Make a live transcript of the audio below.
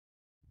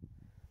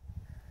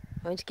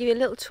I'm going to give you a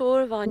little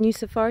tour of our new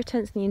safari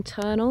tents and the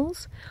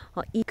internals,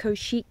 our Eco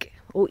Chic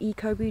or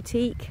Eco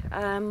Boutique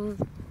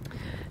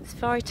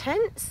safari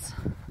tents.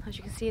 As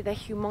you can see, they're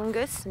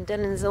humongous, and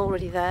Dylan's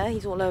already there.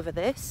 He's all over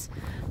this.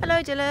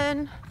 Hello,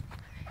 Dylan.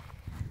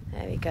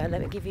 There we go.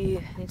 Let me give you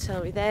an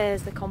internal.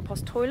 There's the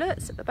compost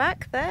toilets at the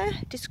back there,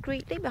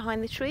 discreetly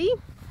behind the tree.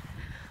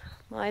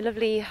 My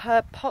lovely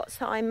herb pots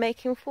that I'm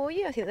making for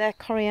you. I think they're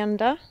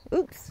coriander.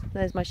 Oops,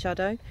 there's my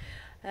shadow.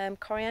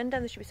 Coriander,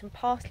 and there should be some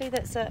parsley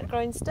that's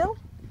growing still.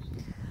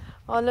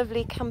 Our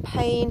lovely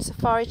campaign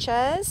safari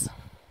chairs.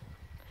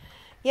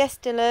 Yes,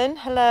 Dylan.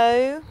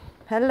 Hello.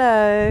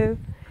 Hello.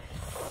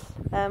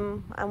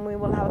 And we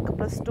will have a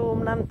couple of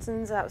storm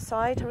lanterns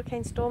outside,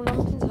 hurricane storm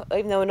lanterns,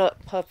 even though we're not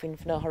hoping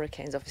for no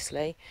hurricanes,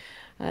 obviously.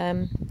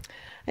 And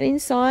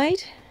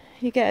inside,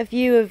 you get a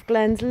view of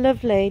Glenn's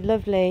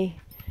lovely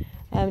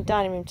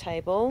dining room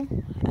table,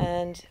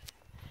 and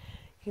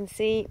you can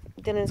see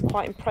Dylan's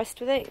quite impressed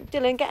with it.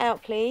 Dylan, get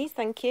out, please.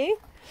 Thank you.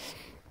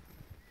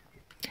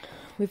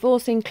 We've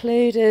also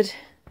included...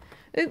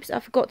 Oops,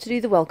 I forgot to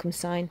do the welcome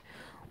sign.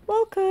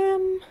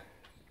 Welcome.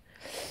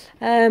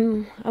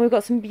 And we've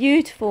got some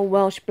beautiful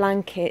Welsh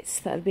blankets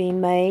that have been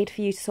made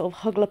for you to sort of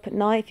huddle up at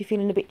night if you're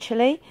feeling a bit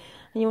chilly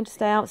and you want to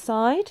stay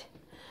outside.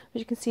 As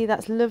you can see,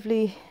 that's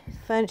lovely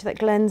furniture that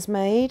Glenn's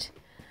made.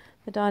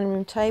 The dining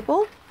room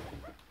table.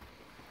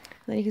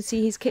 Then you can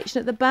see his kitchen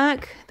at the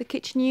back, the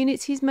kitchen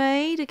units he's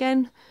made,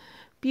 again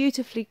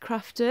beautifully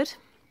crafted.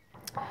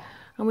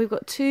 And we've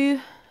got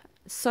two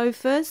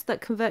sofas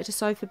that convert to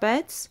sofa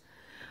beds,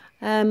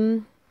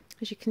 as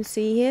you can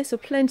see here, so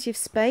plenty of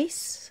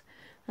space.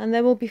 And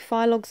there will be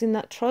fire logs in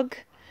that trug,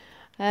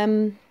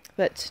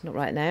 but not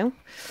right now.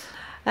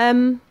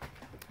 And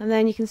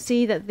then you can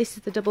see that this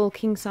is the double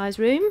king size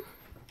room.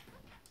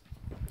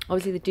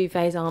 Obviously the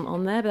duvets aren't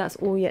on there, but that's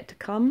all yet to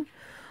come.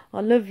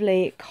 Our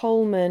lovely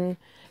Coleman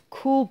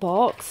cool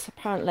box,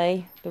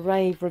 apparently the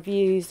rave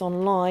reviews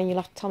online, you'll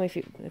have to tell me if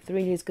they're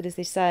really as good as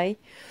they say.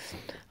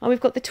 And we've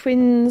got the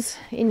twins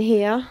in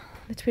here,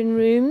 the twin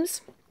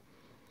rooms.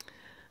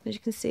 As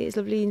you can see, it's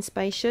lovely and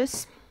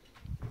spacious.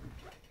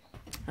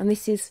 And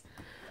this is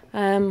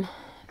the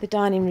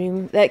dining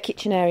room, the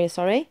kitchen area,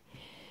 sorry,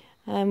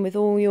 with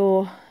all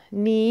your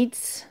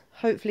needs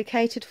hopefully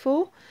catered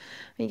for.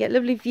 And you get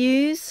lovely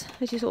views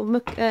as you're sort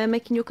of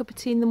making your cup of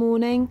tea in the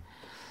morning,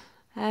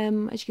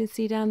 as you can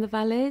see down the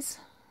valleys,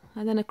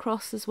 and then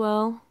across as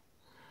well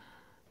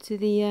to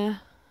the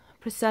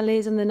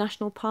Preseli's and the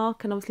National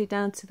Park, and obviously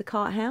down to the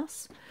cart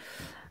house.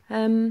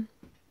 And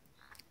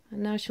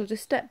now she'll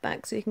just step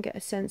back so you can get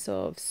a sense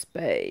of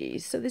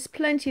space. So there's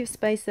plenty of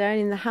space there,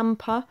 and in the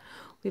hamper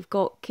we've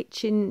got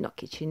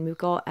we've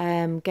got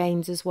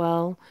games as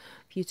well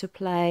for you to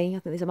play. I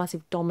think there's a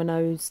massive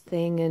dominoes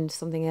thing and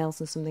something else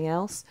and something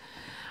else.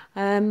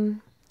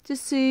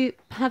 Just to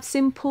have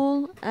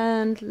simple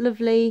and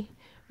lovely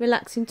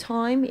relaxing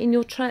time in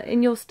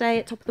your stay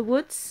at Top of the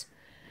Woods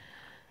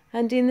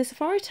and in the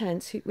safari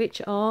tents,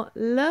 which are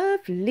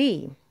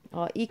lovely.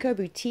 Our Eco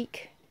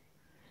Boutique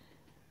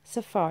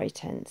safari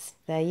tents.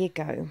 There you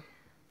go.